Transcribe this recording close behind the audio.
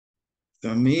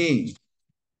Tammy,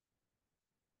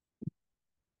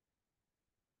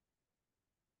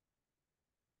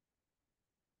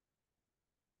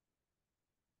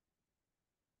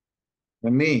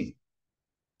 Tammy,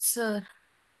 Sir,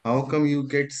 how come you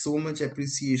get so much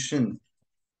appreciation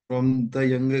from the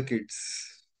younger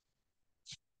kids?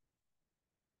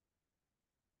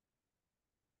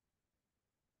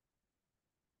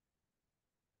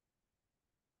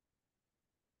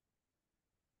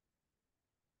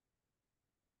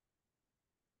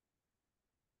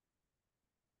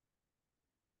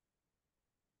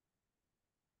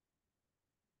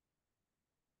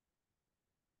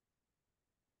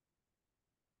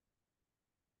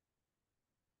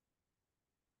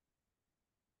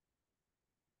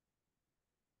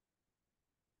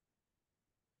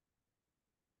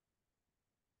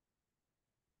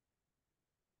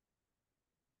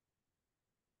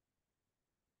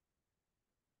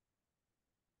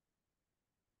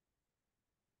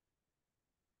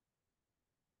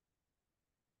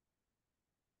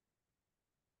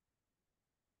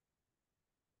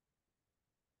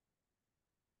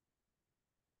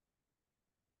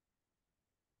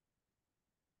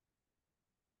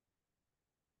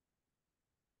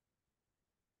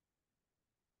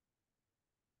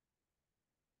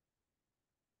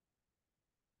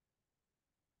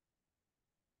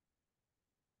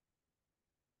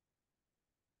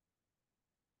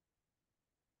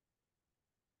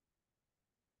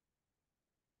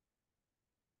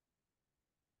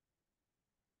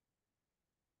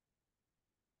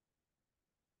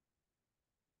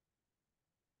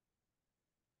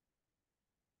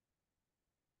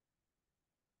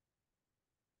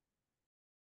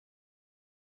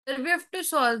 we have to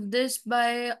solve this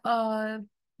by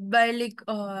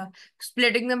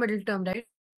splitting the middle term, right?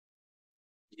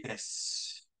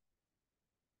 Yes.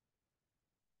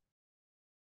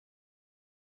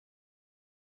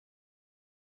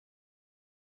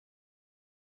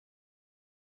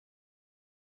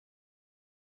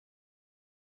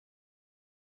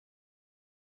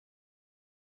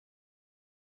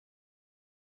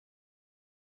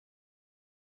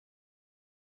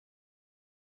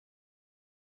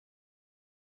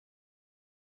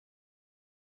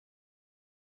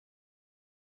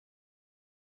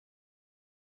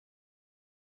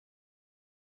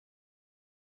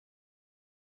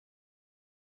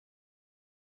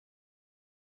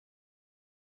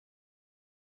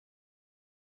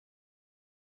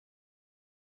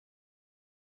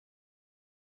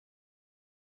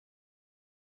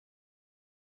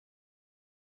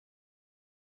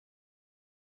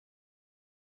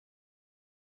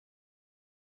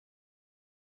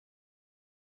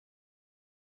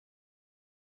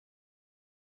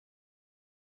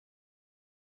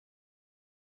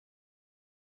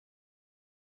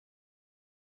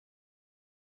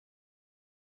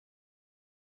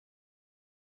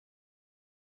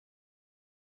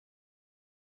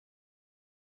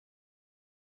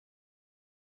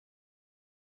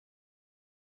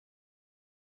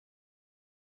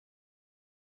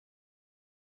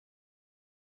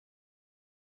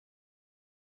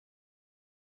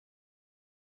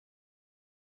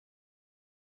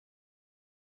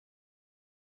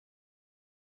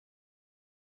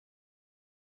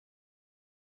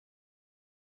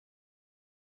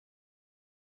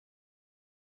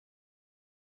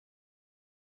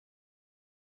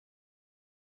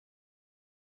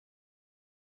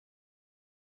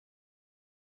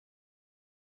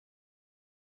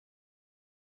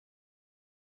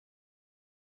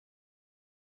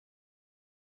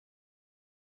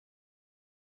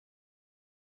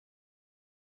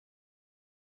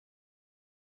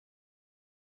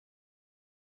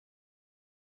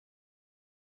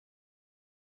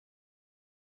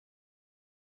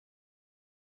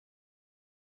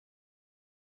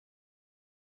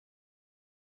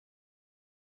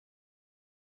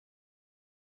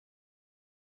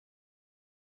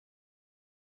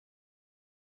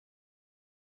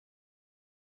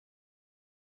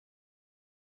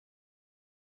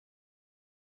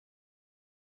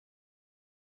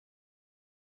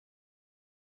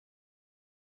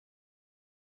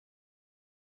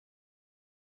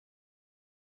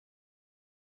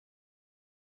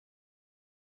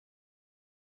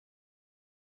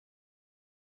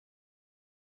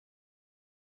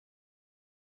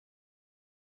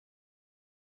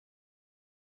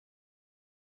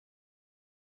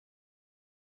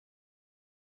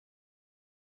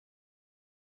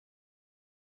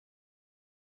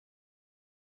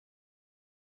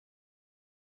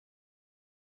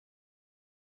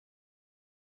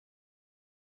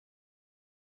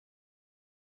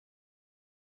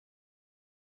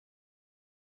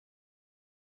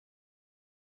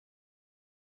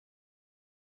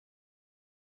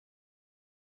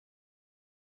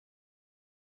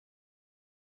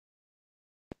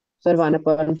 Sir, 1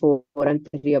 upon 4 and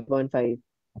 3 upon 5.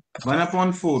 1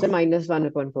 upon 4. Sir, minus 1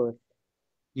 upon 4.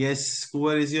 Yes,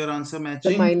 Kuvar, is your answer Sir,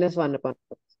 matching? minus 1 upon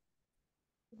 4.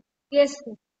 Yes,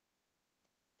 sir.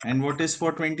 And what is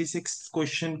for 26th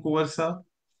question, Kuvar sir?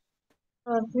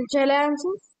 Shall I answer?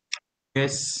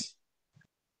 Yes,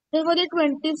 So for the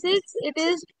 26, it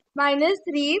is minus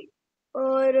 3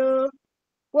 or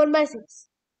 1 by 6.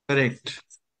 correct.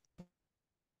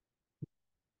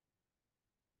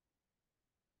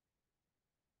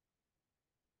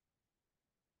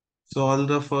 Solve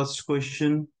the first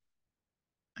question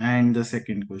and the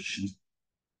second question.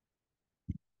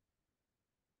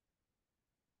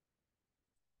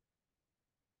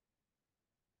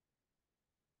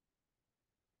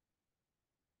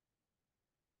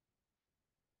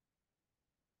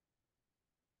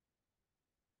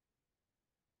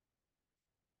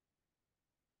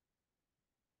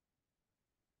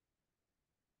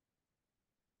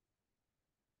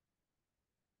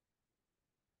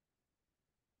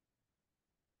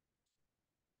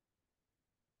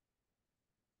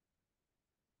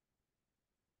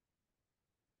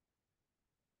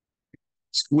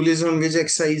 School is on which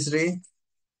exercise, Ray?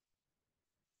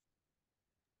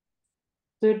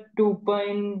 So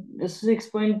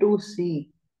 2.6.2C.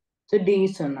 So D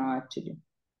is now actually.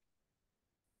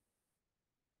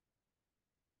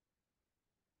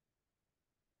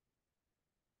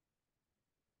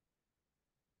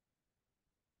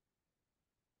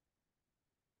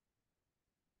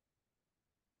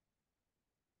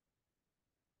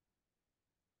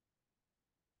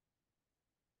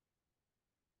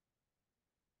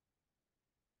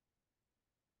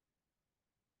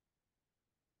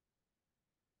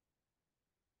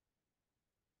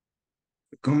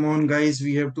 Come on, guys,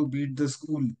 we have to beat the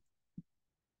school.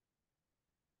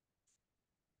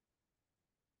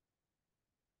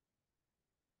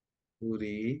 So,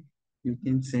 Ray, you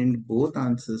can send both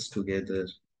answers together.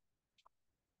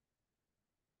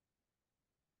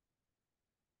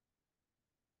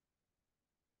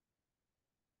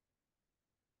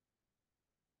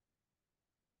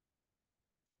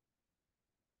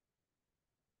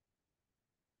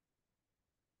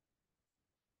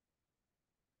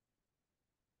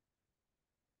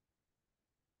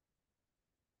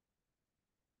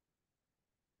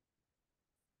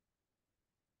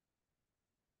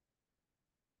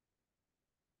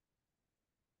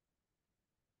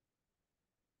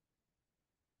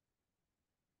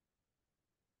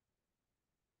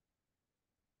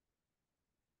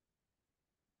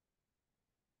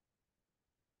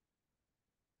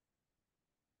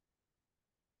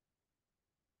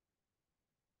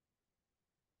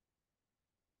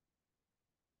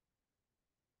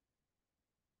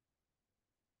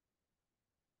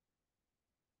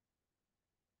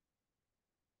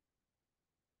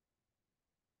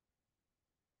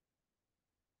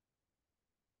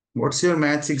 What's your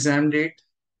maths exam date?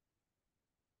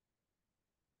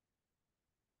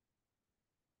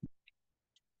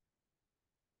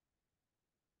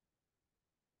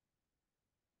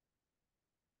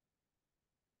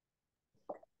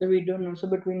 So we don't know, so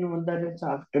but we know that it's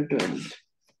after 12th.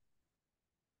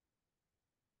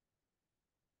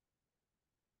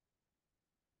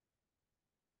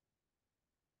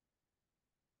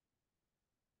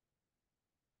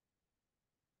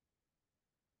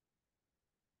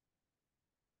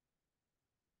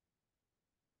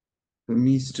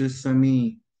 Mr.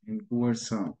 Sami and Kuvar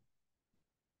sir.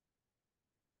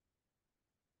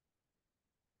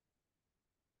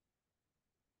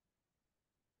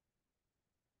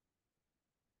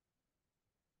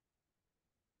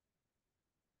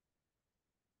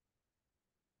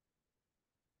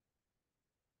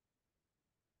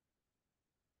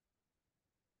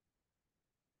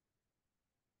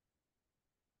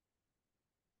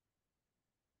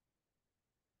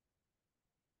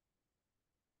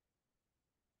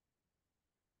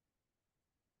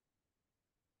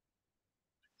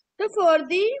 So for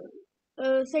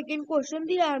the second question,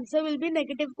 the answer will be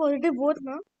negative, positive both,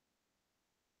 now.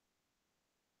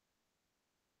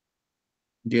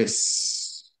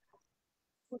 Yes.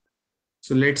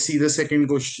 So let's see the second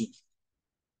question.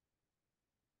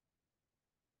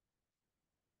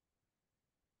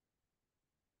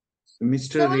 So So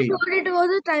Mr. I Ray. thought it was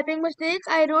a typing mistake.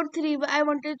 I wrote 3. I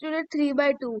wanted to write 3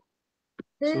 by 2.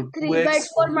 Then So 3 by 2 2x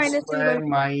or whole minus 3 by square 2.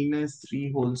 minus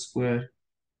 3 whole square.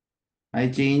 I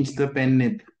changed the pen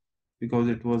nib because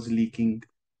it was leaking.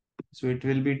 So it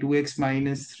will be 2x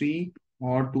minus 3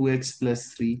 or 2x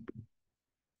plus 3.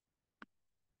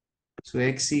 So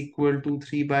x equal to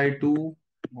 3 by 2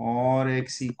 or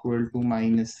x equal to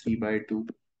minus 3 by 2.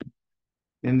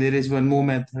 Then there is one more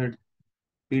method.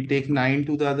 We take 9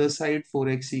 to the other side,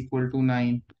 4x equal to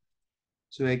 9.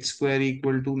 So x square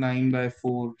equal to 9 by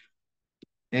 4.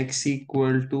 X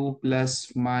equal to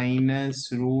plus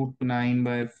minus root 9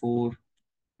 by 4,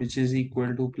 which is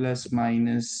equal to plus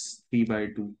minus 3 by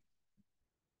 2.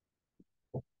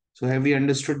 So have we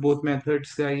understood both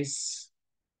methods, guys?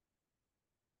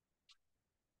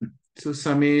 So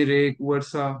Samir, Ek,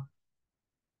 Varsa.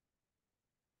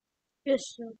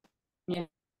 Yes, sir. Yeah.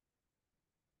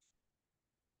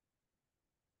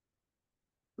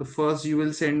 So first you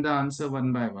will send the answer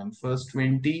one by one. First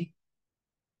 20,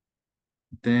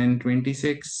 then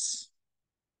 26,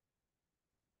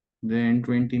 then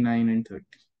 29 and 30.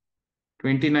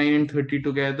 29 and 30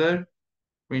 together,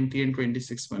 20 and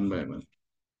 26 one by one.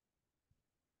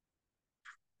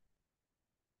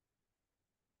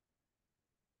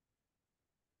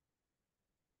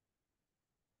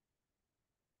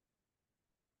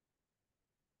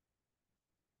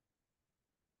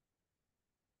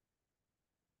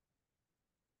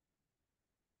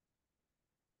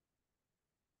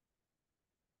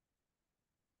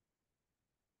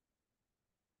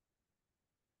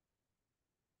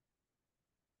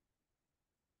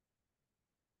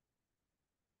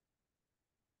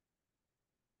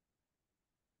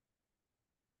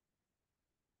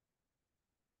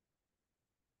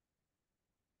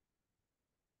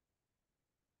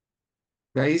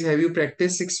 Guys, have you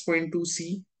practiced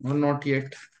 6.2c or not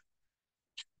yet?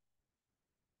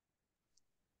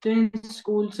 So in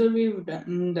school, sir, we've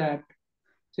done that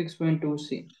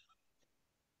 6.2c.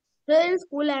 Sir, in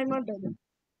school I am not done it.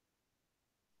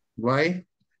 Why?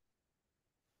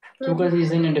 So because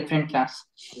he's in a different class.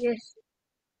 Yes.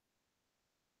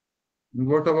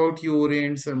 What about you, Ore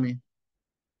and Samir?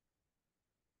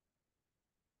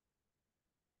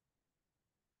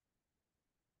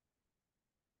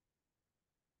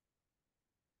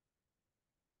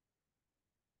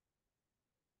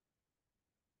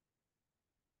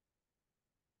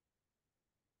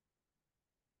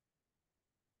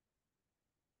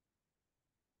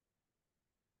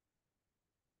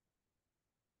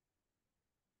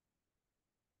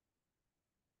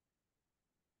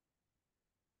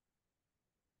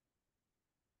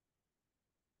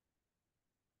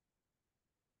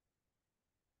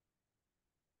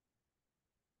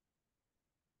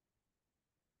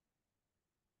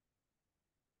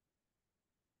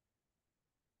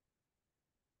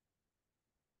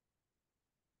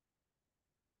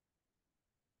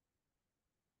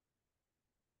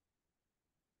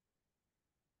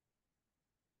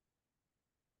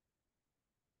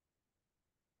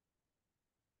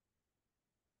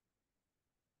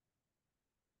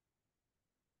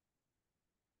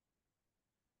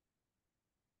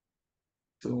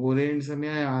 So Ore and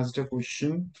Samir, I asked a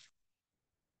question.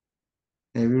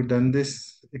 Have you done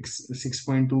this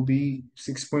 6.2b,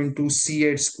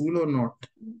 6.2c at school or not?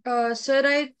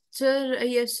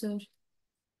 Yes, sir.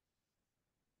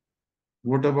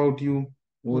 What about you,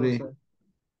 No, Ore? sir.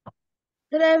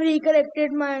 Sir, I have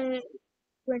recollected my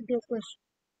 20th question.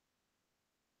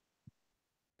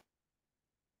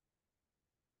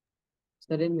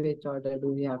 Sir, in which order do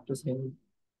we have to send?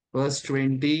 First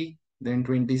 20, then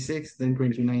 26, then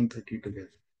 29, 30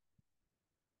 together.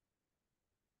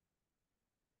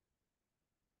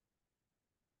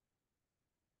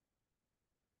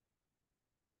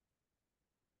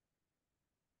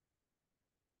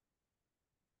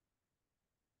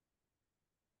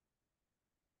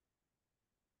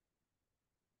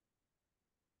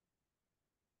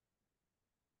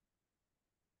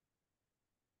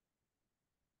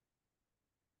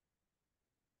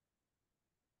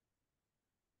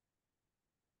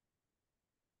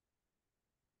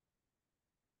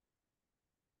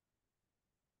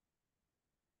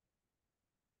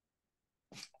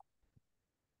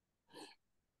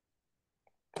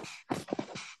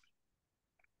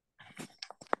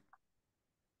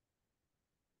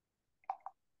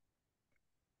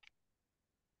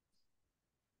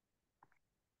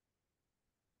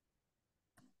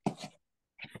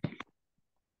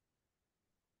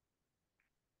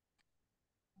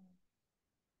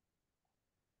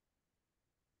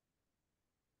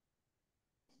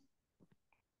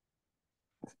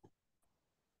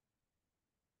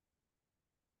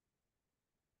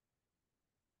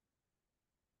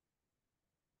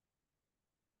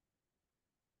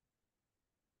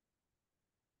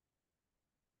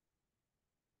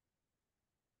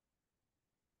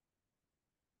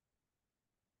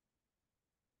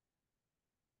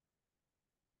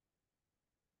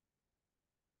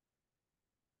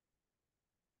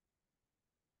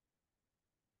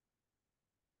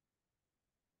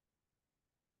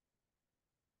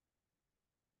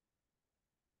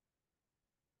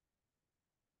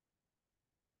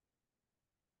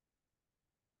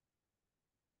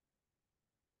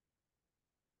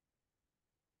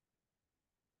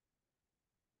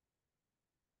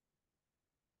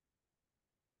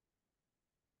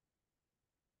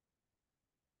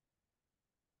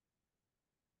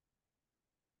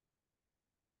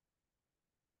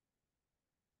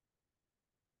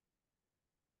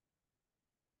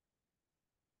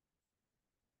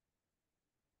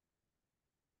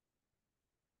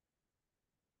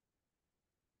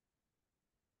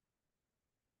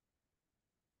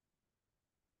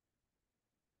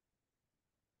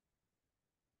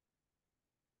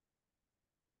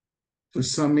 So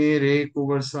Samay, Ray,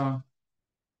 Kuvarsa.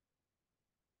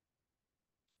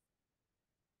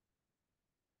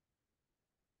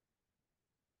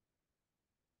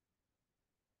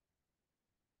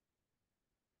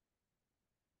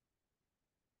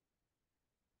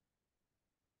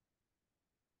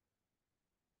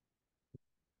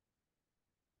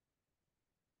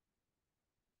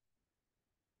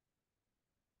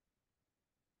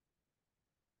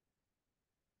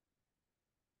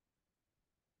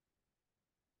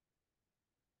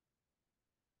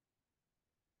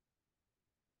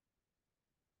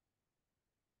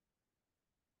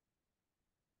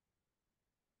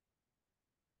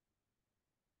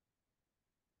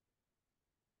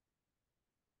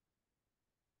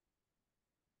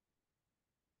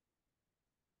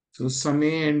 So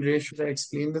Samay and Ray, should I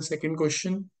explain the second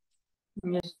question?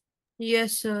 Yes.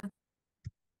 Yes, sir.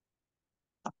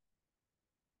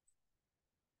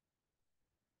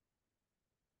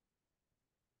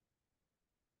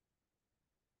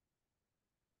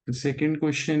 The second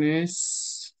question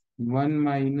is 1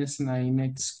 minus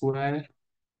 9x square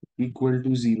equal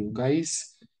to 0.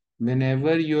 Guys,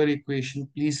 whenever your equation,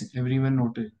 please everyone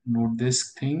note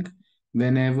this thing.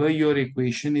 Whenever your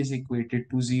equation is equated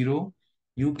to 0,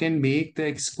 you can make the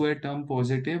x square term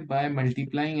positive by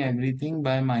multiplying everything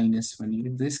by minus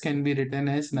 1. This can be written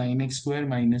as 9x square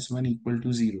minus 1 equal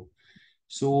to 0.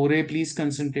 So, Ore, please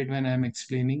concentrate when I am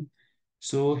explaining.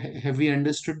 So, have we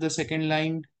understood the second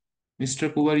line?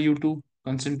 Mr. Kuvar, you too,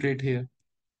 concentrate here.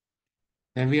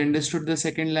 Have we understood the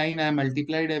second line? I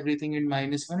multiplied everything in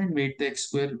minus 1 and made the x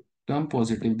square term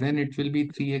positive. Then it will be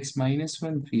 3x minus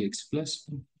 1, 3x plus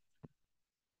 1.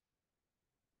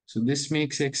 So this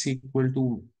makes x equal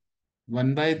to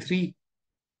 1 by 3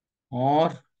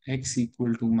 or x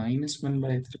equal to minus 1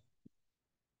 by 3.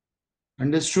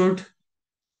 Understood?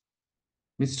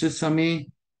 Mr. Samay?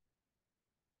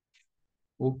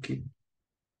 Okay.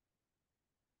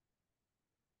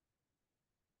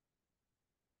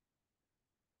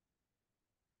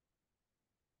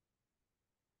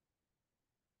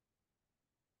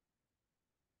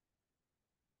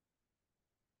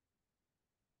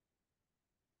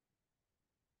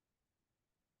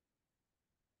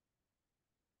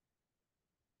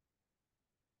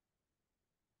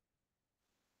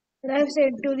 And I've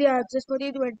sent you the answers for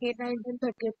the 29th and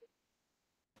 30th.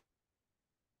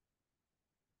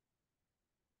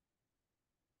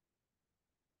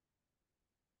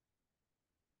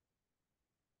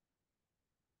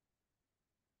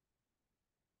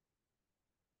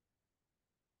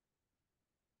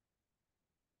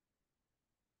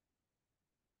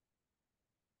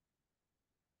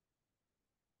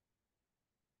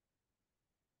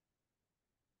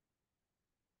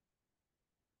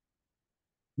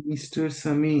 Mr.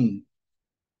 Samay,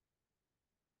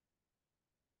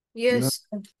 Yes,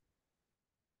 sir.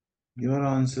 your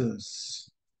answers.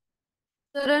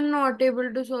 Sir, I'm not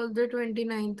able to solve the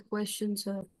 29th question,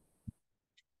 sir.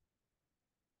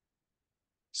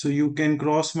 So you can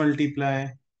cross multiply.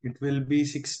 It will be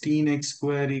 16x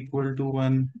square equal to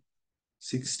 1.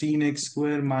 16x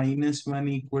square minus 1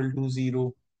 equal to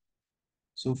 0.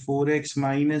 So 4x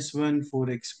minus 1,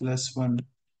 4x plus 1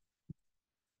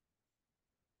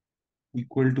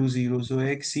 equal to 0. So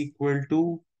x equal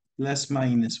to plus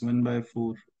minus 1 by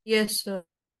 4. Yes, sir.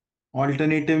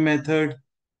 Alternative method,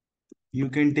 you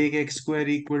can take x square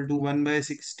equal to 1 by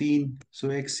 16. So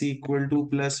x equal to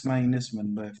plus minus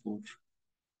 1 by 4.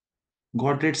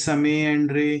 Got it, Samay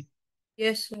and Ray?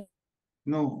 Yes, sir.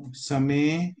 No,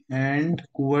 Samay and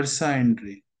Kuvarsa and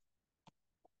Ray.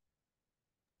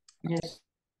 Yes.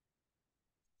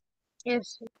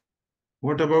 Yes, sir.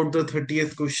 What about the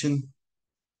 30th question?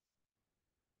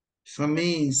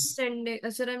 Samay is,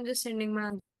 Sir, I'm just sending my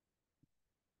answer.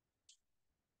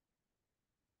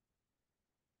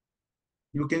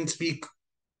 you can speak.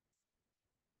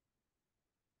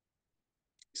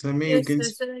 Samay, you Yes, can.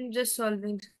 sir, I'm just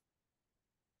solving.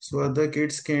 So other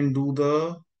kids can do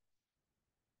the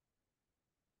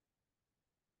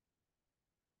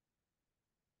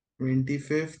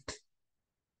 25th.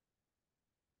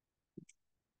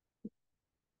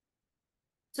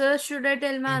 Sir, should I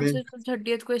tell my answer for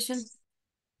 30th question?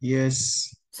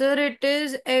 Yes, Sir, it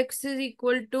is x is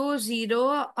equal to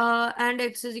 0 and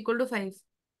x is equal to 5.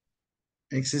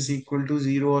 x is equal to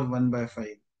 0 or 1 by 5.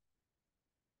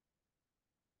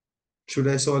 Should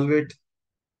I solve it?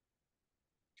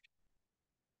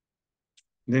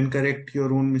 Then correct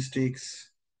your own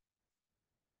mistakes.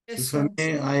 So Yes, sir.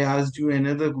 Samay, I asked you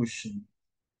another question.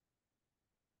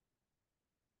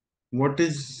 What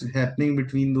is happening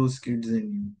between those kids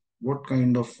and you? What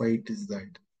kind of fight is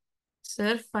that?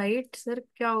 Sir, fight? Sir,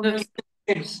 क्या हो गया?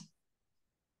 Kids.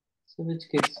 So which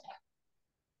case?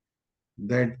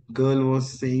 That girl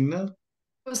was saying, na?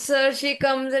 Oh, sir, she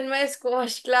comes in my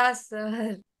squash class,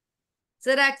 sir.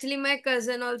 Sir, actually, my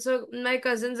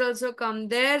cousins also come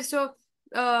there. So,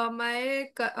 my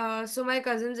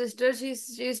cousin sister,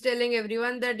 she's telling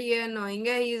everyone that he annoying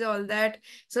hai, he's all that.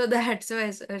 So that's why,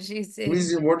 sir, she's saying.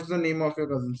 What is the name of your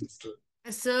cousin sister?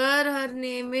 Sir, her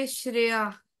name is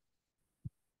Shreya.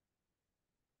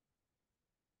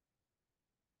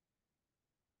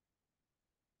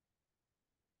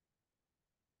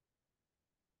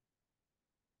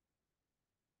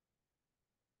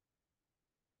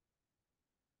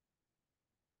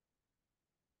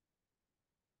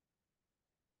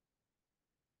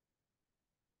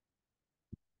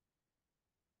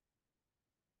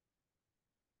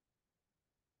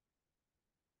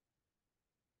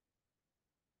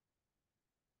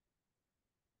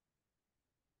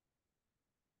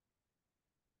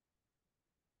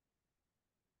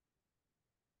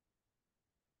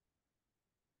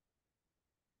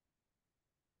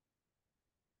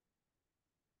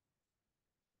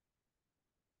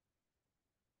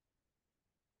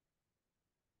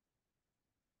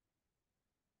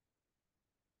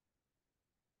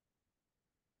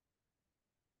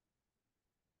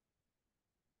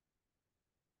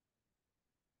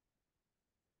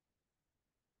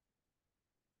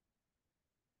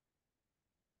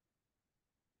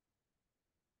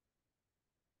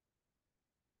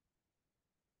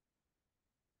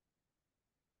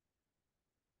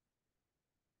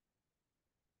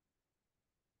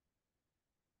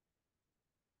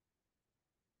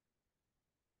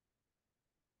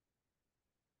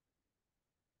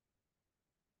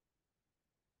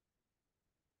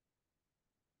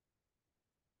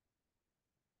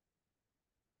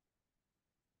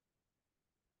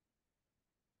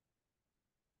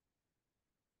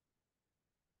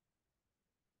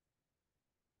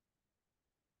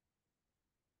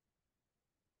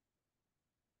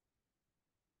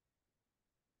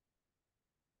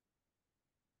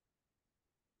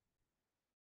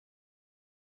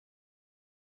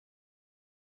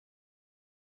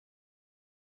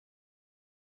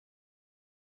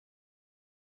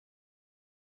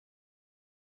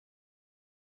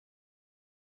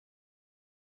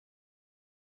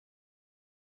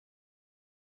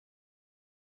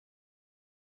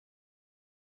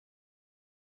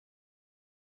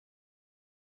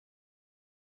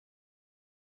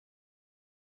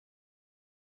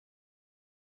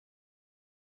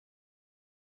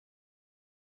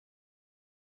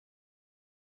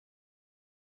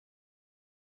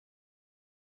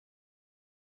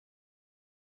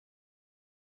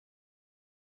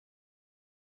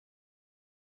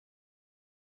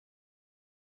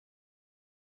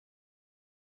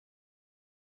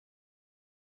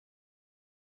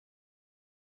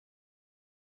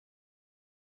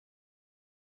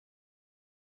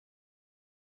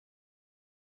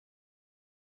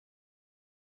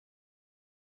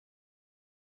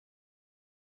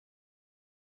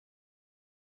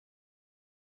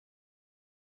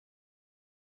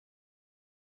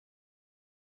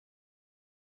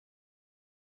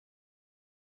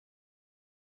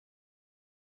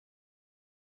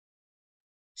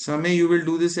 Samay, you will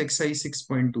do this exercise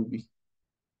 6.2b.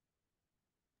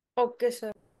 Okay,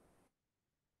 sir.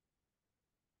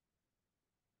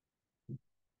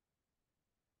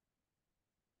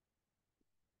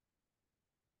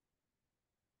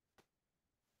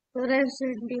 So I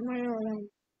sent you my online.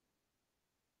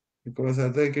 Because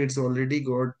other kids already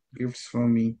got gifts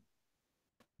from me.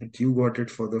 But you got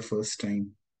it for the first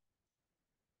time.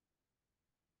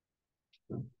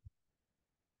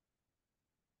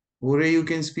 Ore, you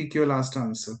can speak your last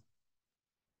answer.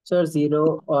 Sir,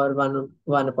 0 or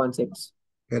 1 upon 6.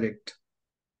 Correct.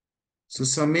 So,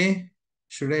 Samay,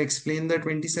 should I explain the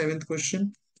 27th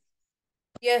question?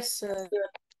 Yes, sir.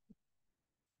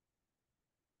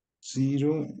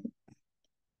 0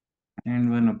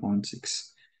 and 1 upon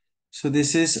 6. So,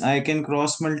 this is, I can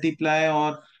cross multiply,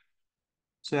 or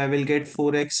so I will get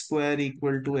 4x square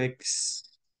equal to x.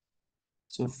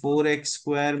 So 4x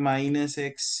square minus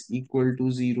x equal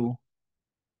to 0.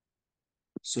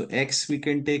 So x we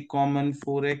can take common,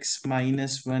 4x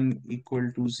minus 1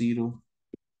 equal to 0.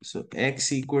 So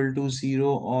x equal to 0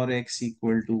 or x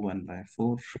equal to 1 by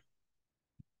 4.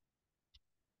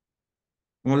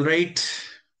 All right.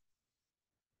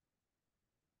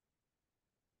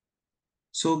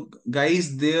 So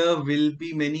guys, there will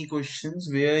be many questions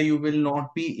where you will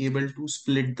not be able to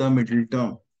split the middle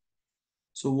term.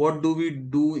 So what do we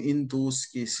do in those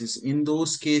cases? In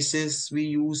those cases, we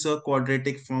use a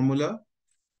quadratic formula.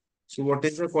 So what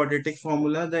is the quadratic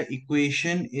formula? The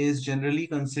equation is generally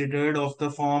considered of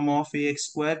the form of ax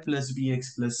square plus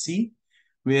bx plus c,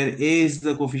 where a is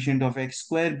the coefficient of x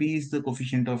square, b is the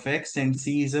coefficient of x, and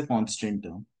c is a constant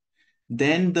term.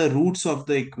 Then the roots of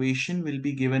the equation will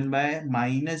be given by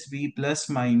minus b plus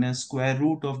minus square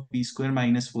root of b square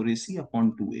minus 4ac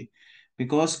upon 2a.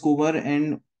 Because Cover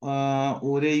and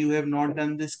Ore, you have not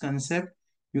done this concept,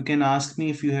 you can ask me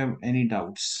if you have any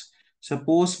doubts.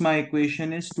 Suppose my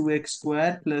equation is 2x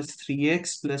square plus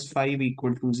 3x plus 5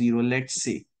 equal to 0, let's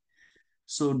say.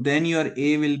 So then your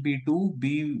A will be 2,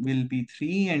 B will be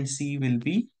 3, and C will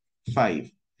be 5.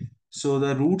 So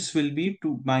the roots will be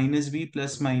 2 minus b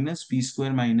plus minus b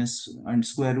square minus and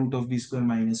square root of b square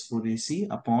minus 4ac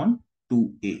upon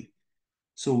 2a.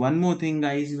 So one more thing,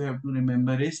 guys, you have to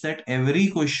remember is that every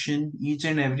question, each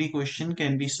and every question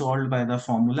can be solved by the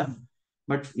formula.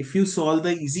 But if you solve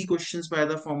the easy questions by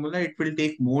the formula, it will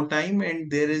take more time,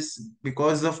 and there is,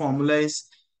 because the formula is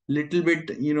little bit,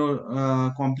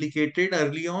 complicated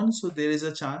early on, so there is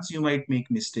a chance you might make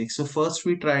mistakes. So first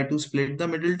we try to split the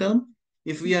middle term.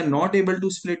 If we are not able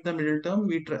to split the middle term,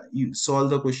 we try you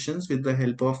solve the questions with the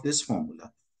help of this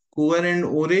formula. Kuvar and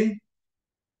Ore,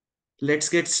 let's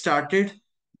get started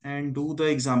and do the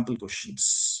example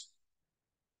questions.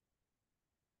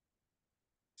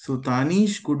 So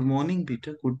Tanish, good morning,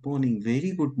 Peter. Good morning.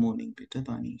 Very good morning, Peter.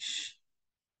 Tanish.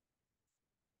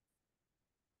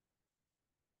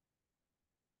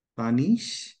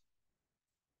 Tanish.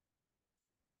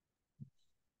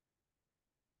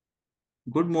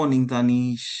 Good morning,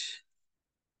 Tanish.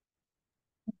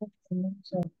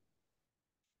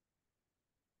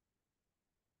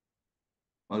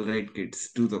 All right, kids,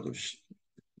 do the question.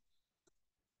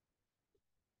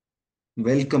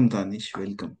 Welcome, Tanish.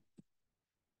 Welcome.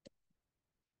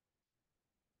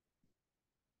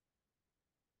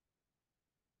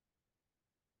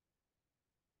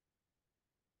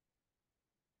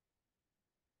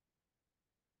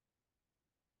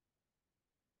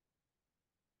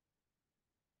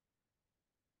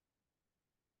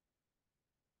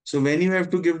 So when you have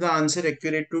to give the answer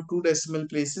accurate to two decimal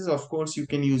places, of course, you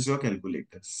can use your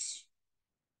calculators.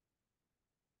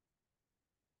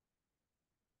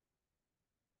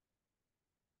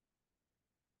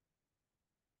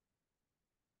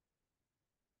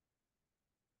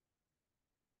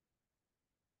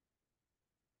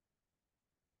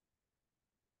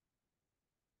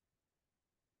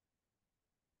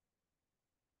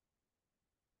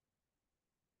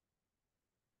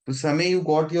 So Samay, you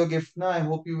got your gift now. I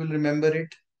hope you will remember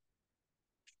it.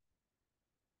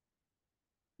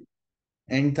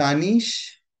 And Tanish,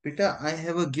 Peter, I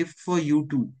have a gift for you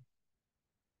too.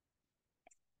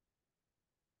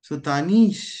 So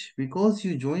Tanish, because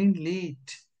you joined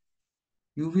late,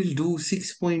 you will do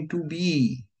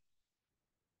 6.2b.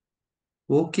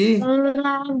 Okay. I will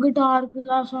have guitar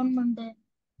class on Monday.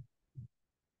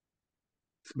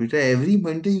 So beta, every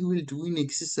Monday you will do an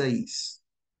exercise.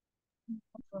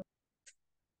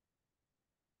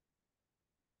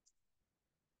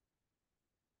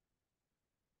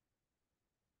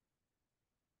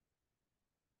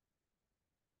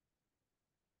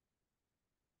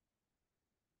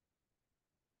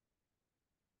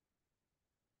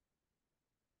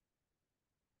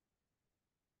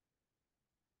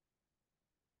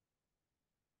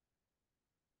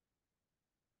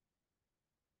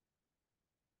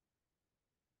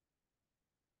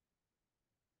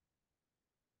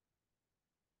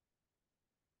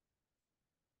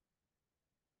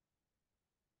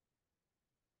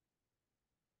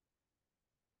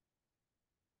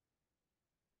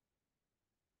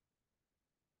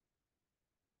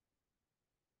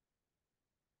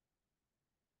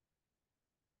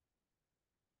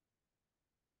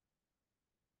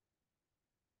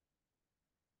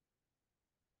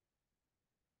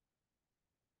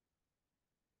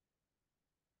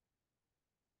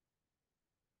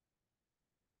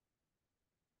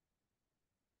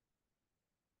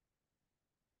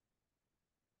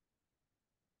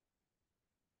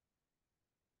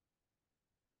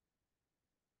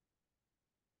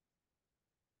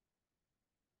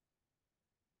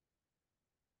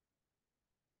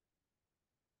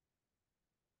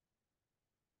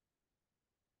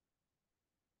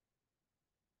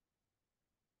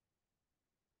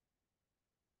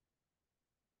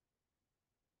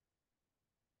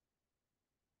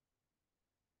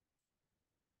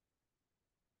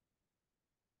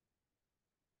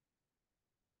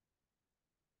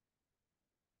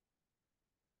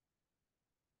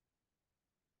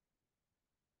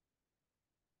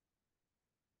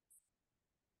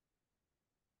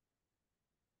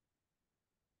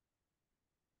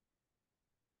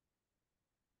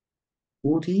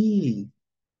 Ori,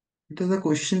 the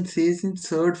question says in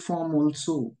third form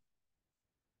also.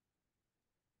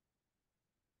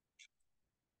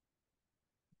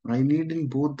 I need in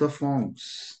both the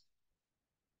forms.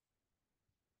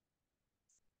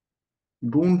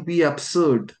 Don't be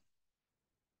absurd.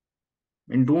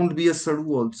 And don't be a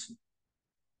sadu also.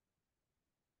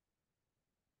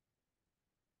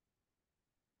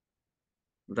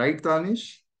 Right,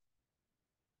 Tanish?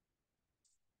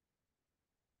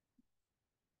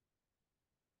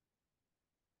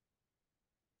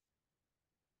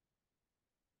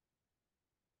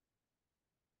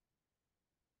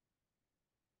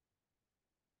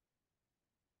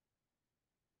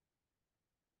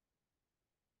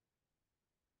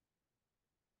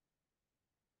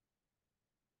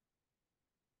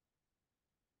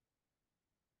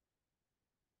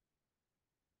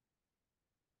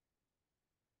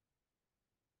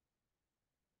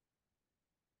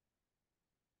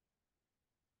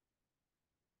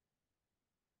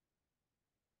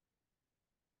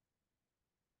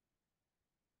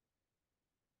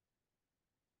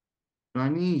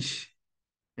 Tanish,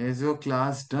 has your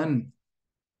class done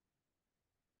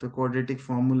the quadratic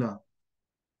formula?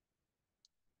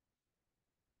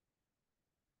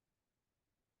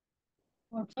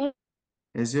 What, sir?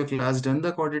 Has your class done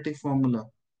the quadratic formula?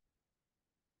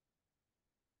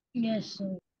 Yes,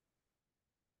 sir.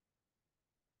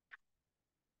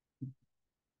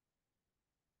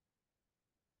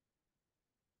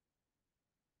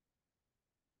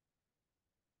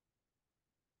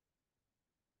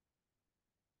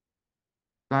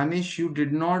 Tanish, you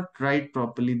did not write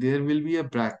properly. There will be a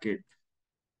bracket.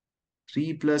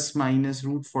 3 plus minus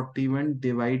root 41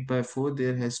 divide by 4.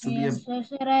 There has to be a... Yes,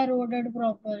 sir, I wrote it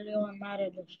properly on my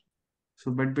register.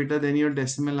 So, but better then your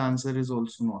decimal answer is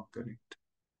also not correct.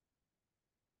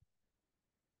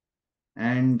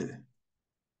 And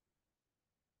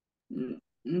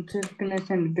Sir, can I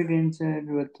send it again, sir,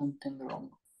 with something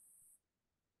wrong?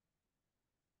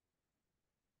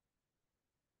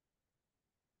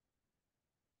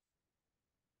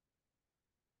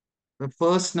 the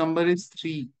first number is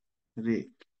 3. Ray.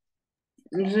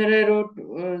 Sir, I wrote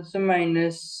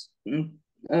minus 3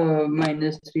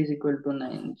 is equal to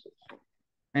 9.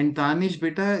 And Tanish,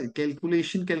 beta,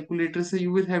 calculator se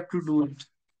you will have to do it.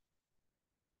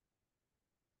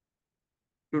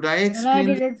 Should I Sir, I explain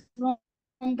did this? it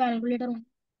from calculator.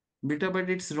 Beta, but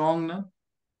it's wrong, na?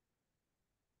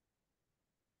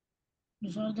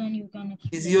 Sir, then you can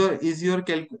Is explain. your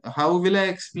how will I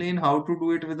explain how to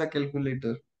do it with a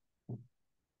calculator?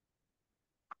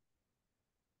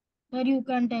 Sir, you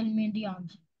can tell me the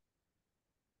answer.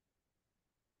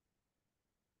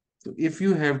 So if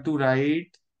you have to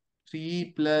write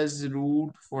 3 plus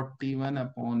root 41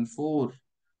 upon 4.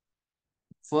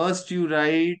 First you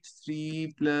write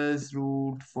 3 plus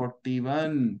root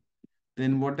 41.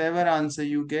 Then whatever answer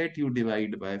you get, you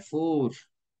divide by 4.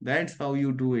 That's how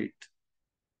you do it.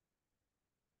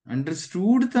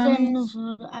 Understood, Then, Tanish?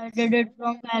 sir, I did it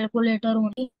from calculator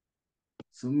only.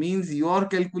 So means your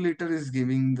calculator is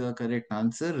giving the correct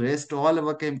answer. Rest all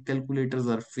our calculators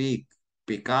are fake.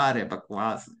 बेकार है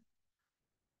बकवास है.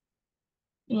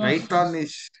 Yes, Right, sir.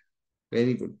 Tanish?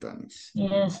 Very good, Tanish.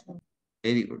 Yes, sir.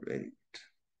 Very good, very good.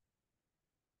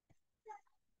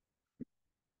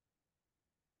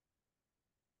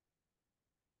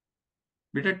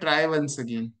 Better try once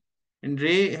again. And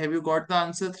Ray, have you got the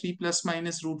answer? 3 plus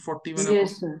minus root 41 upon?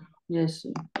 Yes, sir. Yes,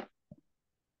 sir.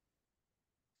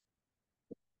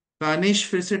 Tanish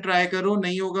फिर से try करो,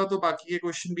 नहीं होगा तो बाकी के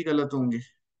question भी गलत होंगे.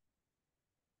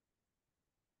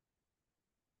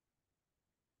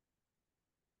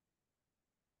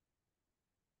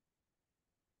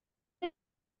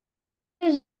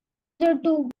 Is it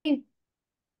to be?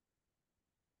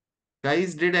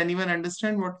 Guys, did anyone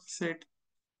understand what he said?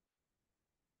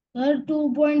 Sir,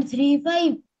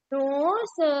 2.35. No,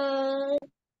 sir.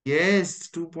 Yes,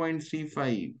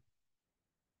 2.35.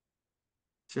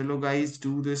 Chalo guys,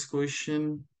 do this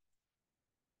question.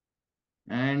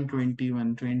 And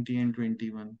 21, 20 and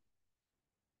 21.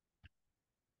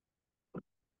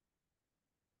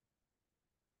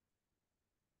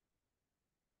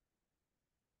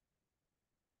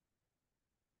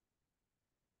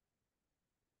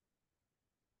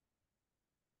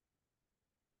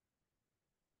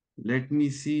 Let me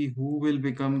see who will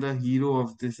become the hero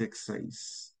of this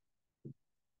exercise.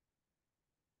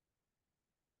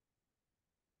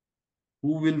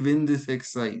 Who will win this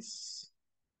exercise?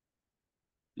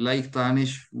 Like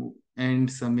Tanish and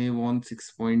Samay won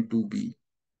 6.2b.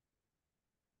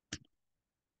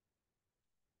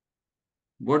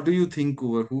 What do you think,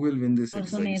 over who will win this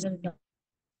Also, neither exercise? done.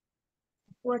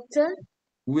 What, sir?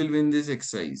 Who will win this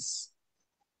exercise?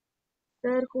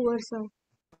 Sir, Kuvarsa.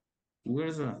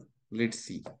 Where's let's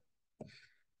see.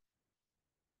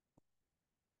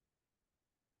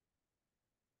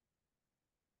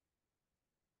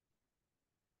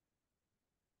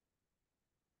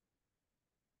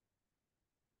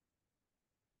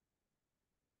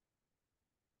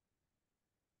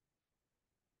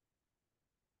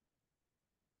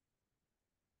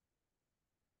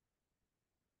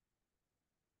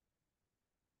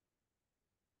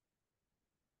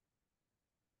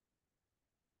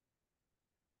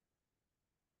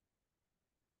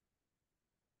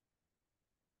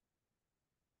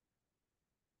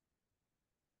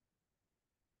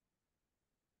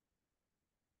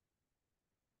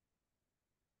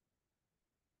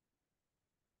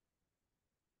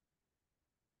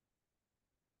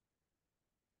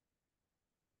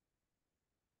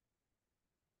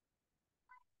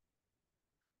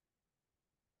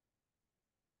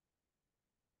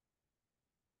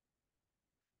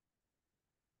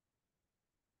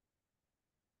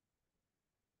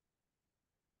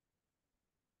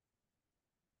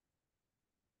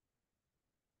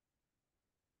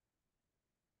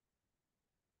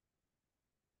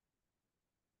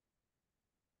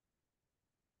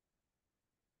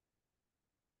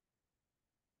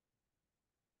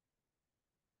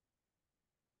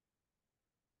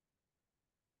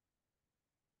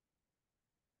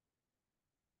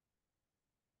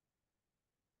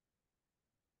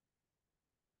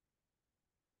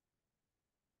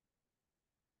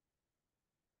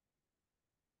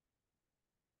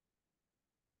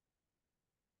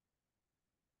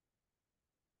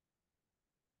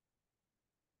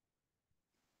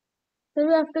 So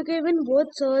we have to give in both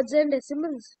surds and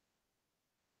decimals.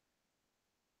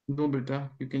 No, beta,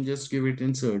 you can just give it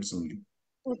in surds only.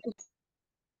 Okay.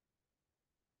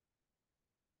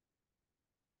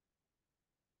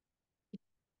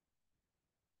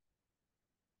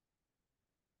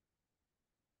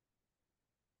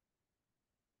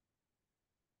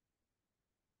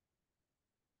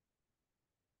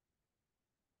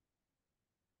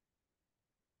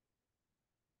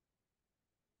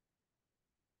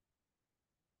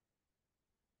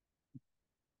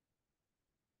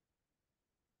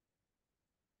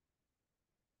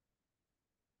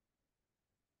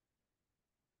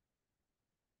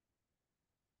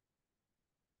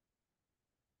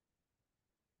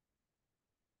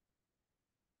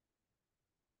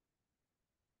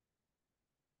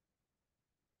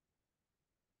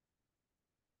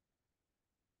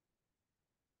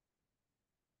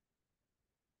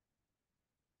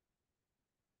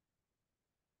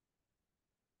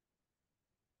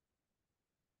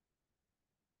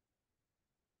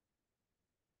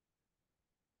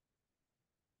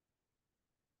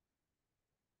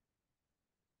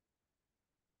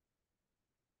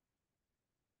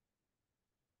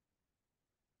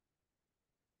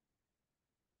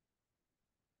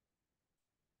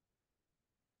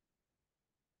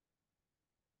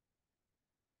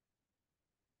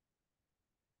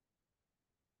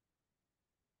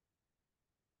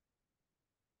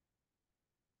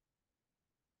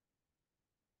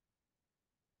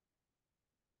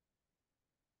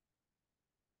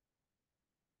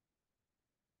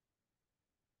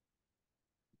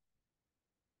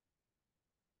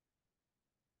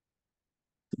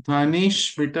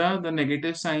 Vanish, beta, the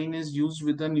negative sign is used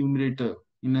with the numerator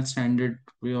in a standard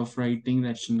way of writing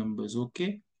rational numbers,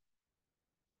 okay?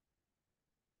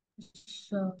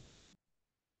 So,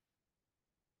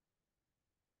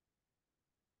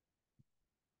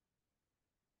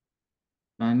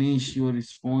 Vanish, your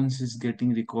response is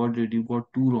getting recorded. You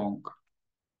got two wrong.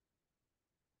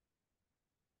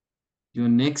 Your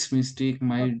next mistake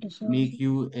might okay, sir. make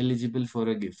you eligible for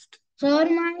a gift. Sir,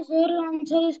 my sir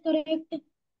answer is correct.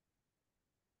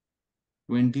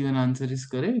 21 answer is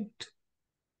correct.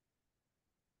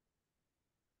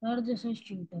 Sir, this is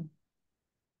cheating.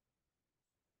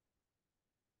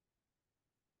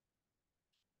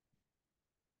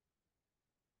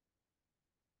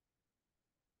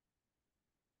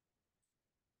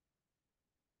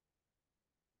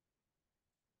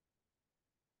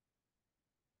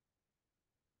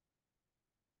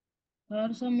 Sir,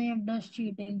 Samir does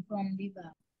cheating from the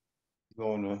back.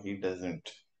 No, no, he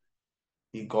doesn't.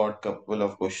 He got couple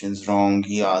of questions wrong.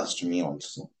 He asked me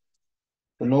also.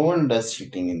 So no one does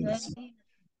cheating in Sir, this.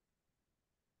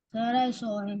 sir, I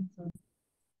saw him, sir.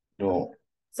 No,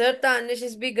 Sir, Tanish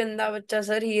is be ganda bacha,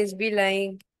 sir. He is be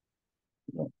lying.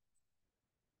 no.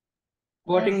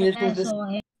 What Sir, English I was this? saw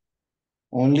him.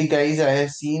 Only guys I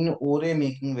have seen Ore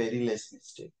making very less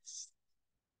mistakes.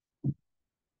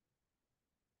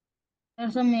 Sir,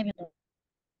 Samir.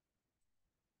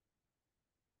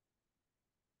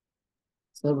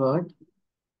 Sir, what?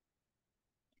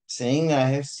 Saying I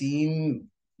have seen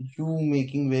you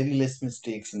making very less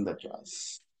mistakes in the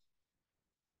class.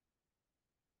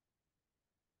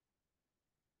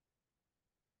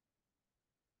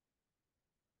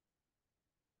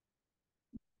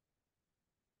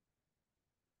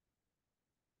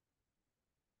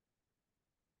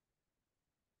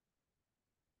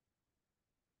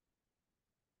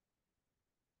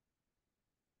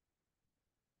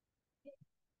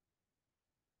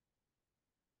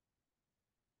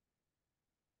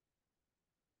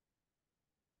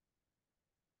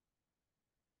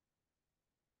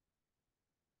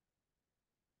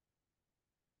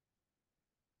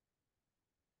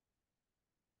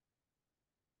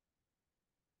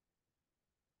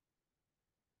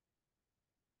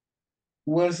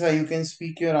 Versa, you can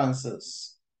speak your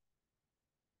answers.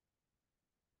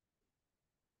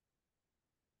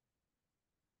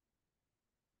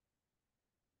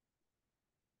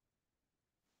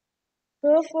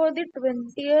 So for the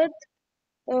 20th,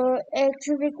 x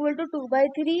is equal to 2 by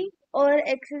 3 or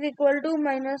x is equal to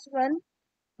minus 1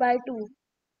 by 2.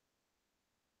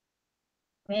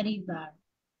 Very bad.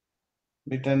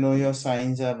 Beta, know your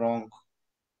signs are wrong.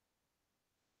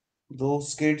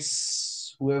 Those kids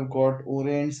who have got Ore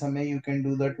and Samay, you can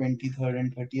do the 23rd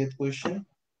and 30th question.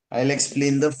 I'll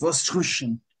explain the first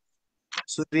question.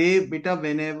 So, Ray, beta,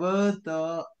 whenever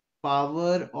the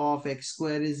power of x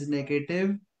square is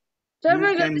negative, sir you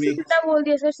मैं can गलती से make उल्टा बोल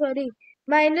दिया sir sorry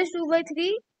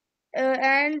 -2/3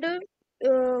 and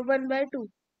 1/2.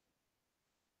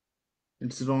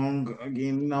 it's wrong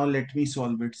again. Now let me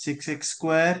solve it. 6x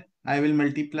square, I will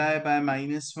multiply by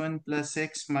 -1 plus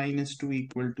x minus 2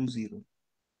 equal to 0.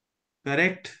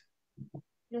 Correct?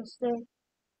 Yes sir.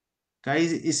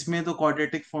 Guys, इसमें तो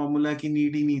quadratic formula की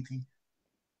need ही नहीं थी.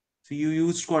 So you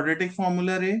used quadratic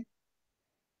formula, Ray?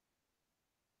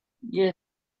 Yes.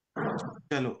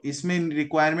 चलो इसमें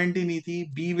requirement ही नहीं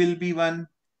थी. b will be 1,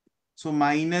 so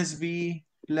minus b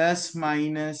plus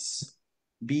minus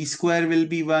b square will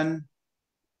be 1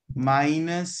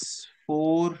 minus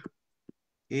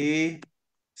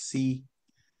 4ac,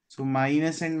 so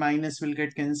minus and minus will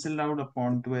get cancelled out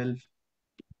upon 12,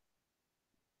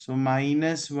 so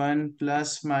minus 1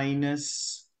 plus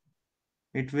minus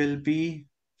it will be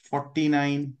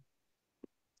 49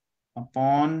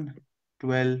 upon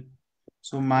 12,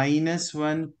 so minus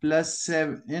 1 plus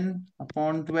 7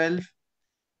 upon 12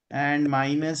 and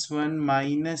minus 1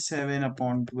 minus 7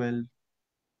 upon 12.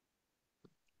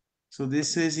 So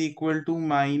this is equal to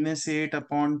minus 8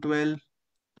 upon 12,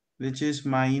 which is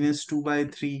minus 2 by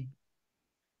 3.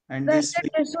 And I said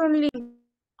this only.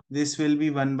 this will be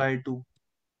 1 by 2.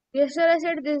 Yes sir, I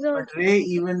said this But also. Ray,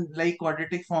 even like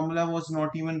quadratic formula was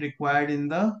not even required in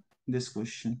the this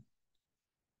question.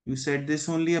 You said this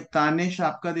only. अब तानिश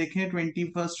आपका देखें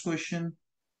 21st question.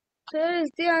 Sir,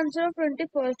 is the answer of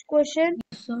 21st question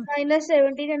Sir.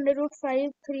 -17 under root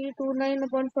 5 329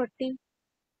 upon 40.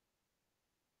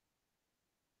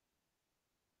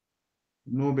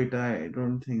 No, beta, I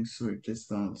don't think so. It is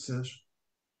the answer.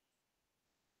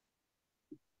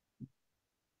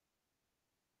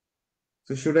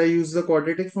 So should I use the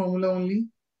quadratic formula only?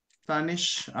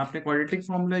 Tanish आपने quadratic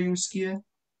formula use किया है?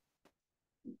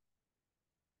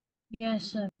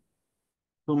 Yes, sir.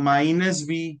 So minus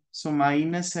b, so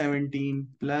minus 17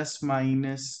 plus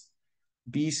minus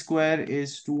b square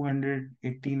is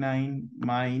 289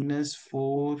 minus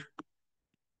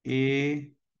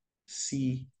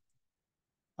 4ac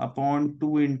upon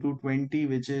 2 into 20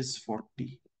 which is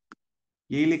 40.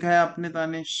 यही लिखा है आपने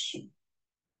Tanish?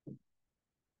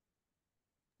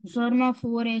 Sir मैं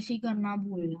 4AC करना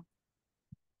भूल गया.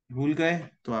 भूल गए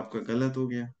तो आपका गलत हो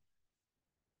गया.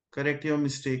 Correct your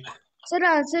mistake. Sir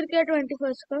answer क्या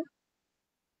 21st का?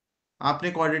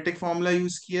 आपने क्वाड्रेटिक फॉर्मूला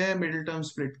यूज किया है, मिडिल टर्म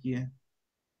स्प्लिट किया है?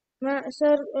 मैं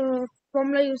सर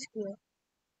फॉर्मूला यूज किया.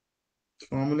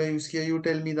 फॉर्मूला यूज किया. You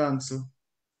tell me the answer.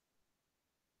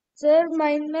 Sir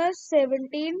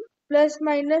 -17 plus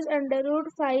minus under root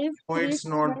 5 No, 3 it's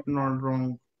not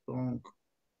wrong. Wrong.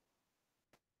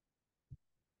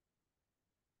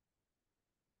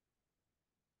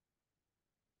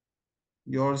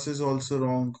 Yours is also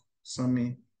wrong,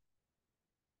 Sami.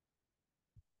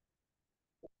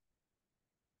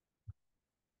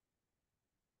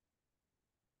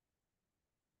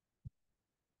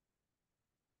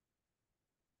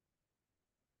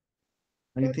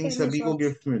 I Sir, think can you सभी को solve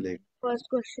gift मिलेगा. first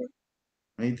question?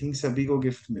 I think सभी को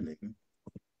gift मिलेगा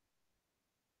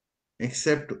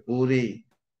accept ओरे.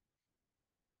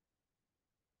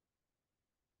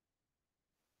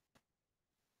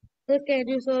 Sir, can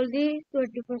you solve the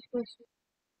 21st question?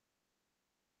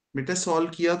 बेटा solve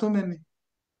किया तो मैंने.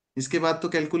 इसके बाद तो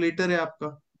कैलकुलेटर है आपका।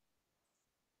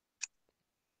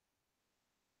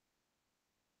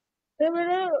 तो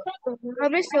मेरे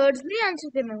हमें सर्च नहीं आंसर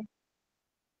देना।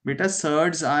 बेटा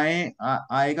सर्ड्स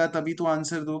आएगा तभी तो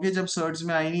आंसर दोगे, जब सर्ड्स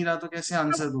में आ ही नहीं रहा तो कैसे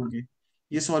आंसर दोगे?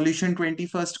 ये सॉल्यूशन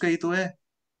 21st का ही तो है।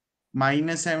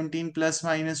 -17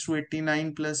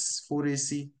 +-289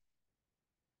 +4AC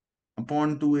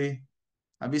अपॉन 2A।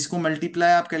 अब इसको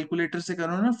मल्टीप्लाई आप कैलकुलेटर से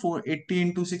करो ना, 480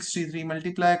 × 63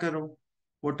 मल्टीप्लाई करो।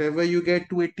 वट एवर यू गेट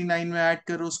 289 में ऐड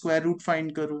करो, स्क्वायर रूट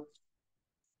फाइंड करो।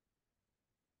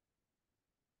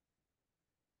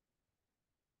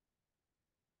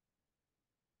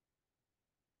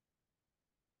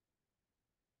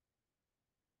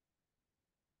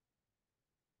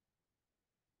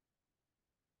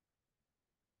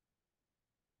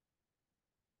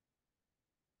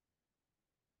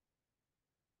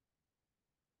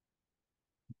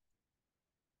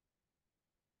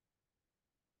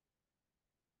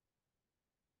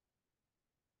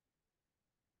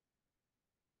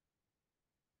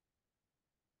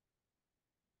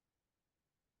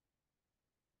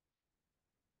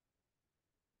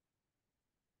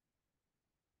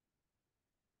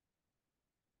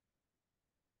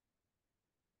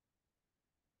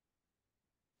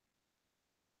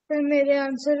 तो मेरे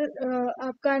आंसर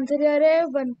आपका आंसर आ रहा है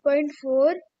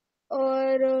 1.4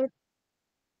 और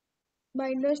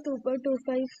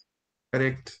 -2.25।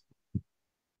 Correct.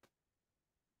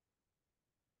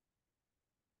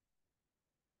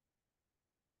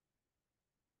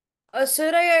 Sir,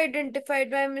 I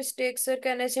identified my mistake. Sir,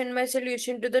 can I send my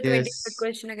solution to the yes 23rd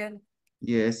question again?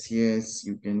 Yes yes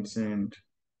you can send.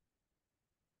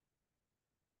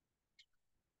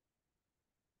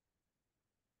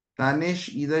 Tanish,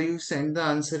 either you send the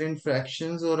answer in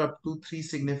fractions or up to three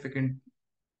significant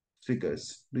figures.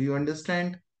 Do you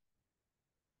understand?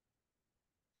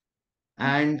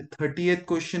 And 30th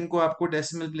question को आपको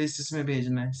decimal places में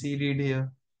भेजना है। सी read here,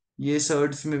 ये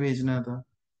surds में भेजना था,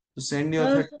 तो send your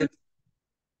Sir, 30th।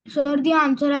 sir, the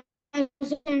answer I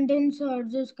sent in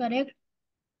words is correct.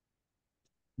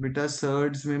 बेटा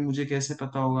सर्ड्स में मुझे कैसे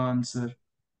पता होगा आंसर,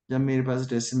 जब मेरे पास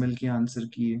डेसिमल की आंसर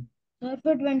की है। सर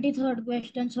फिर 23rd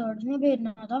क्वेश्चन वर्ड्स में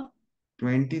भेजना था।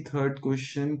 23rd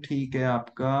क्वेश्चन ठीक है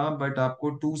आपका, बट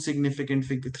आपको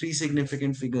थ्री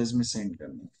सिग्निफिकेंट फिगर्स में सेंड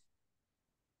करना है।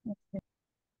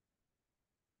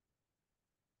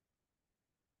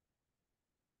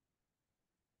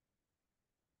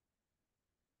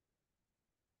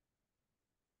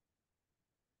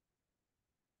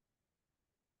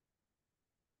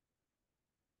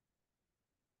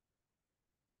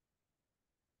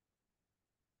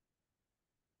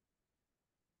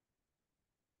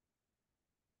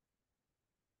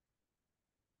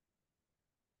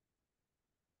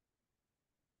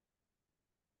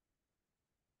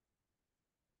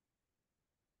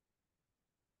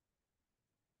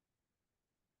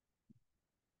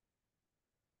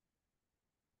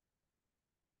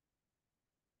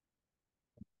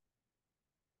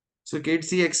 सो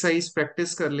किड्स ये एक्सरसाइज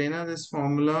प्रैक्टिस कर लेना, this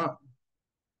formula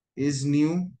is new,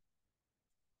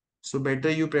 so better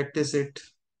you practice it.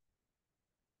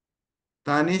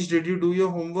 Tanish, did you do your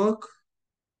homework?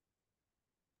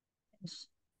 Yes,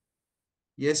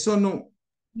 Yes or no?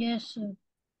 yes, sir.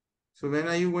 So when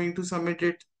are you going to submit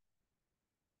it?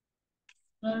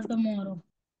 Sir, tomorrow.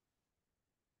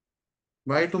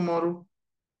 Why tomorrow?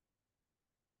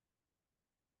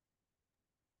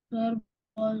 Sir,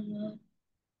 because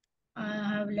I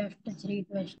have left 3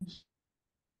 questions.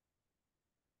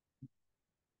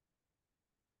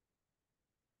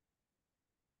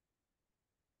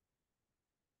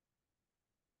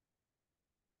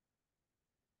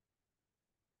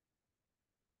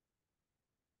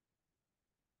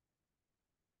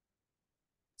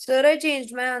 Sir, I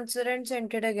changed my answer and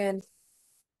sent it again.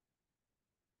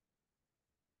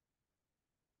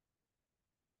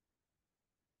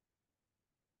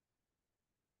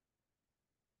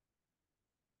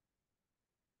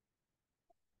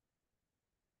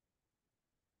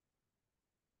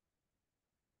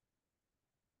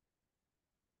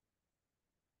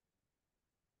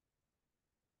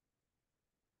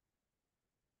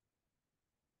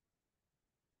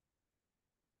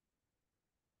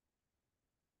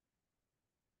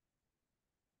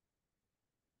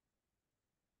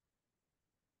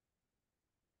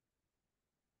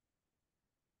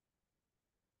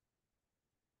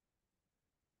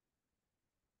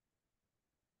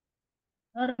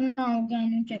 Sir, now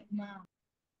can you check my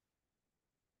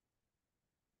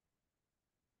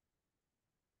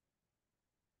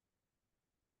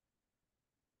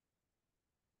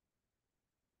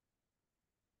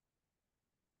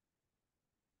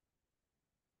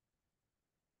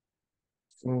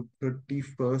So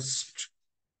 31st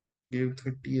give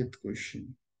 30th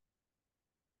question.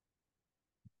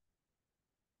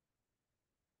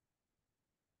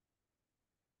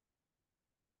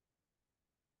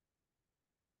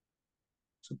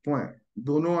 So point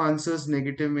दोनों answers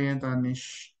negative में है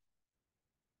तानिश.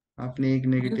 आपने एक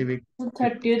negative एक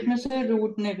 30th में से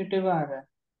root negative आ रहा है.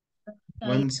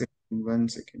 1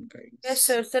 second guys. Yes,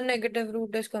 sir. Sir, negative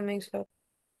root is coming, sir.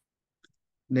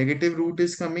 Negative root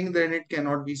is coming, then it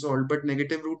cannot be solved. But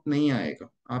negative root नहीं आएगा.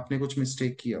 आपने कुछ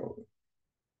mistake किया होगा.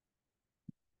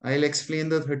 I'll explain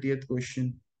the 30th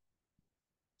question.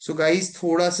 So guys,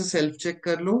 थोड़ा सा self check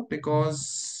कर लो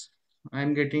because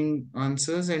I'm getting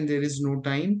answers and there is no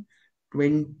time.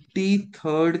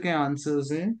 23rd के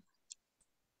answers हैं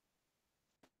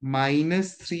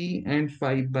 -3 and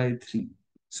 5/3.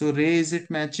 So Ray, is it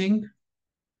matching?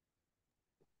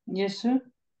 Yes, sir.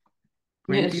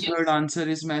 23rd answer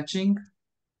is matching.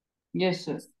 Yes,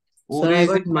 sir. Sir, Ore, I is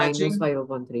got it matching?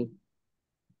 -5/3.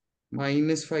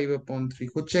 -5/3.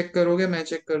 खुद check करोगे मैं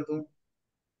check कर दूं?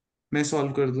 मैं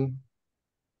solve कर दूं?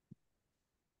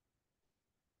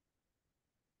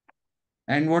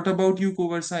 And what about you,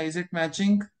 Kuvarsa? Is it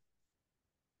matching?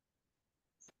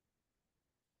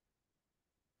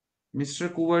 Mr.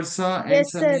 Kuvarsa and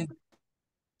Yes, sir. Samir.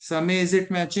 Samir, is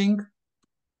it matching?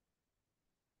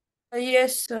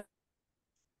 Yes, sir.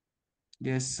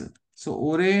 Yes, sir. So,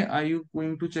 Ore, are you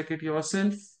going to check it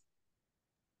yourself?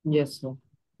 Yes, sir.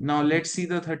 Now, let's see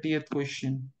the 30th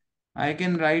question. I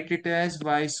can write it as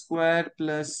y square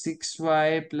plus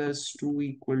 6y plus 2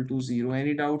 equal to 0.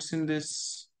 Any doubts in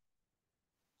this?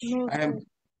 No, I sir. have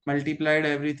multiplied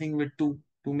everything with 2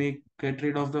 to get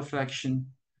rid of the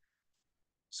fraction.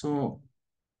 So,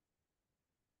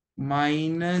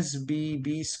 minus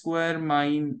b square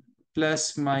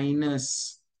plus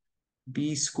minus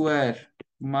b square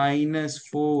minus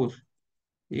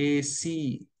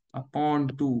 4ac upon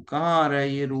 2. कहाँ आ रहा है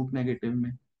ये root negative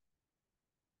में?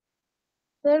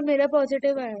 Sir मेरा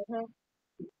positive आया था.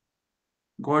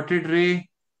 Got it, Ray?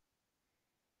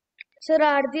 Sir,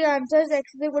 are the answers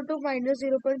x is equal to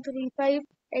 -0.35,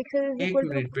 x is एक equal to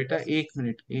minute बेटा, एक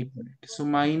minute. So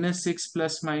 -6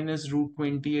 plus minus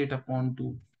 √28 upon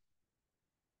 2.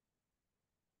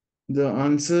 The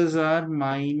answers are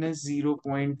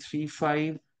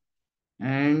 -0.35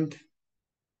 and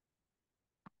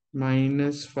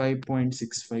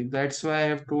 -5.65. That's why I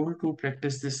have told to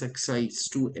practice this exercise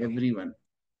to everyone,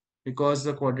 because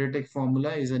the quadratic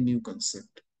formula is a new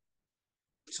concept.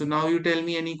 So now you tell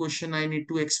me any question I need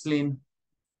to explain.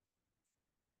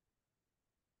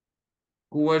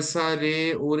 Kuvarsa,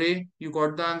 Ray, Ore, you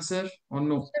got the answer or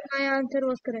no? Sir, my answer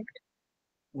was correct.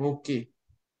 Okay.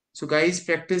 So guys,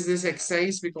 practice this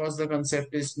exercise because the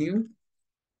concept is new,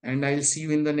 and I'll see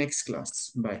you in the next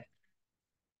class. Bye.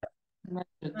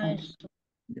 Thanks.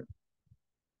 Yeah.